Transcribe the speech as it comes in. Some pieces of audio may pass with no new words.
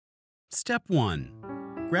Step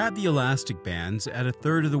 1. Grab the elastic bands at a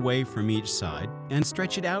third of the way from each side and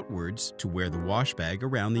stretch it outwards to wear the wash bag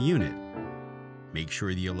around the unit. Make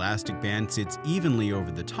sure the elastic band sits evenly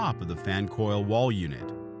over the top of the fan coil wall unit.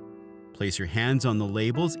 Place your hands on the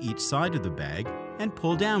labels each side of the bag and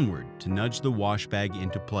pull downward to nudge the wash bag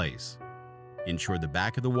into place. Ensure the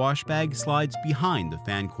back of the wash bag slides behind the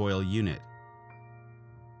fan coil unit.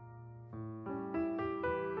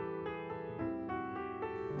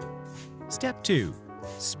 Step 2.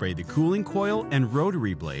 Spray the cooling coil and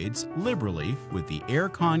rotary blades liberally with the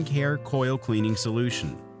AIRCONcare coil cleaning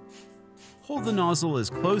solution. Hold the nozzle as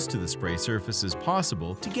close to the spray surface as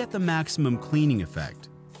possible to get the maximum cleaning effect.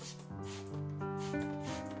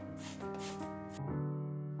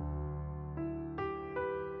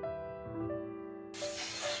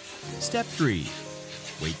 Step 3.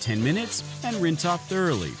 Wait 10 minutes and rinse off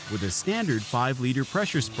thoroughly with a standard 5-liter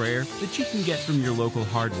pressure sprayer that you can get from your local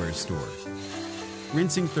hardware store.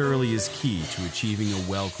 Rinsing thoroughly is key to achieving a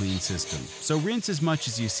well-cleaned system, so rinse as much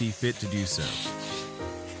as you see fit to do so.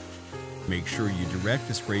 Make sure you direct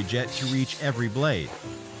the spray jet to reach every blade.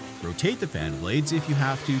 Rotate the fan blades if you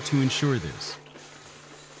have to ensure this.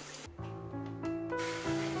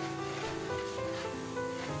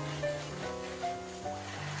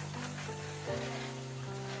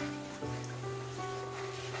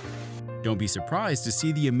 Don't be surprised to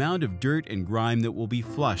see the amount of dirt and grime that will be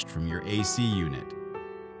flushed from your AC unit.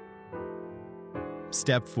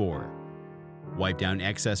 Step 4. Wipe down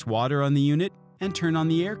excess water on the unit and turn on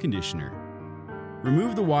the air conditioner.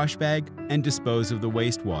 Remove the wash bag and dispose of the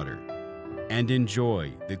wastewater. And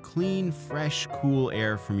enjoy the clean, fresh, cool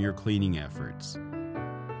air from your cleaning efforts.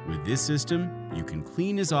 With this system, you can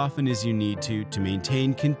clean as often as you need to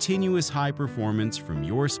maintain continuous high performance from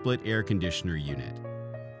your split air conditioner unit.